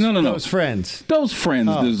Eagles or those friends? Those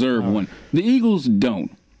friends deserve one. The Eagles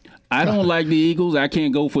don't. I don't like the Eagles. I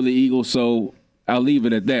can't go for the Eagles, so I'll leave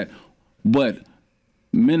it at that. But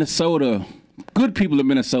Minnesota, good people of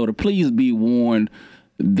Minnesota, please be warned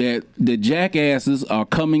that the jackasses are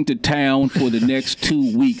coming to town for the next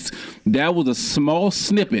 2 weeks. That was a small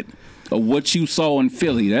snippet of what you saw in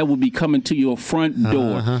Philly. That will be coming to your front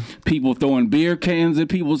door. People throwing beer cans at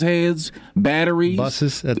people's heads, batteries,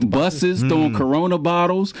 buses throwing Corona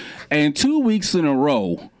bottles, and 2 weeks in a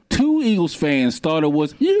row, 2 Eagles fans thought it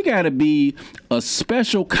was, you got to be a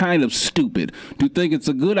special kind of stupid to think it's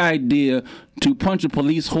a good idea to punch a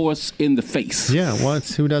police horse in the face. Yeah,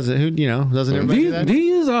 who does it? Doesn't everybody do that?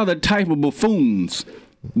 These are the type of buffoons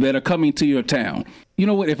that are coming to your town. You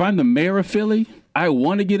know what? If I'm the mayor of Philly, I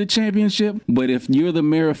want to get a championship, but if you're the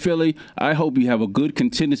mayor of Philly, I hope you have a good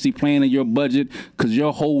contingency plan in your budget because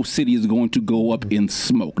your whole city is going to go up in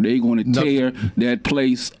smoke. They're going to tear that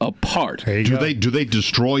place apart. Do they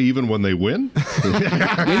destroy even when they win?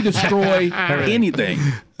 They destroy anything.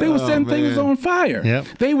 They were setting things on fire. Yep.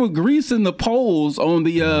 They were greasing the poles on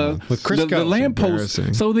the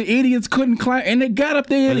lampposts so the idiots couldn't climb, and they got up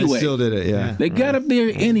there anyway. They still did it, They got up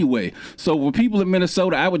there anyway. So for people in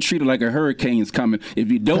Minnesota, I would treat it like a hurricane's coming.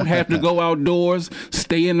 If you don't have to go outdoors,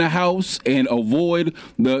 stay in the house and avoid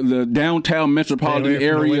the downtown metropolitan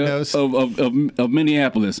area of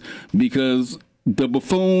Minneapolis because the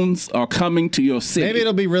buffoons are coming to your city. Maybe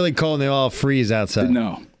it'll be really cold and they all freeze outside.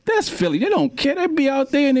 No. That's Philly. They don't care. They be out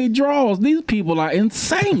there in their drawers. These people are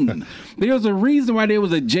insane. There's a reason why there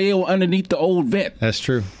was a jail underneath the old vet. That's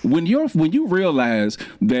true. When you realize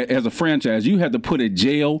that as a franchise, you have to put a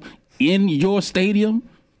jail in your stadium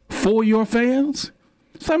for your fans,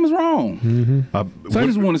 Something's wrong. So I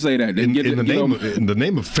just want to say that. In the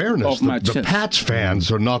name of fairness, the Pats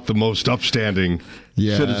fans are not the most upstanding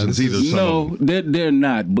citizens either. No, they're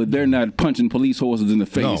not. But they're not punching police horses in the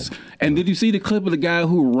face. No. And did you see the clip of the guy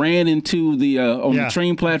who ran into the on the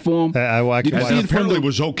train platform? I watched. Apparently, it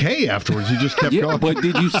was okay afterwards. He just kept going. But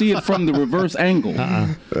did you see it from the reverse angle?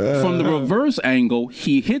 From the reverse angle,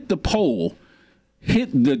 he hit the pole.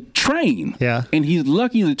 Hit the train, and he's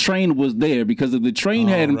lucky the train was there, because if the train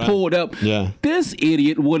hadn't pulled up, this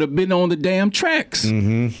idiot would have been on the damn tracks.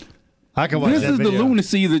 I can watch this is the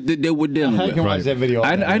lunacy that we're dealing with. I can watch that video.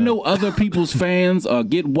 I know other people's fans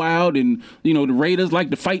get wild, and the Raiders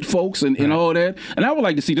like to fight folks and all that. And I would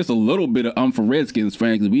like to see just a little bit of for Redskins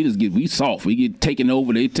fans, because we soft. We get taken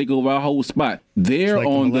over. They take over our whole spot. They're like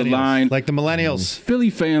on the line, like the millennials.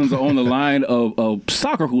 Philly fans are on the line of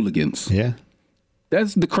soccer hooligans. Yeah.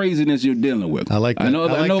 That's the craziness you're dealing with. I like that. I know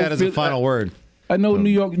that as a final word. I know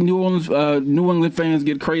New England fans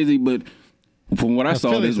get crazy, but from what I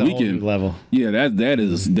saw Philly's this weekend, level. Yeah, that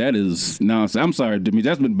is nonsense. I'm sorry, Dimitri.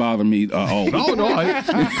 That's been bothering me all week. No,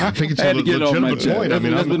 I think it's a legitimate point.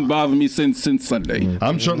 That's been bothering me since Sunday.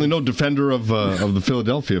 I'm certainly no defender of the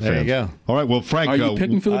Philadelphia fans. There you go. All right, well, Frank, are you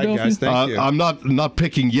picking Philadelphia? Guys, thank you. I'm not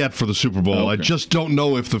picking yet for the Super Bowl. Okay. I just don't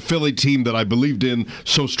know if the Philly team that I believed in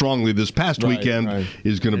so strongly this past weekend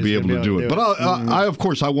is going to be able to do it. But I of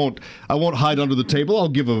course, I won't hide under the table. I'll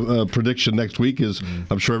give a prediction next week, as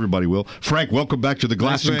I'm sure everybody will. Frank, welcome back to the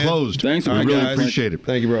Glass Enclosed. Thanks, we really appreciate it.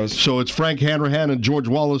 Thank you, bros. So it's Frank Hanrahan and George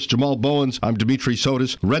Wallace, Jamal Bowens. I'm Dimitri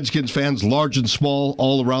Sotis. Redskins fans, large and small,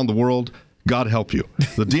 all around the world, God help you.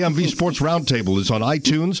 The DMV Sports Roundtable is on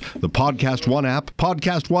iTunes, the Podcast One app,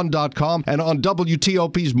 podcastone.com, and on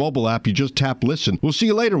WTOP's mobile app. You just tap listen. We'll see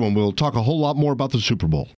you later when we'll talk a whole lot more about the Super Bowl.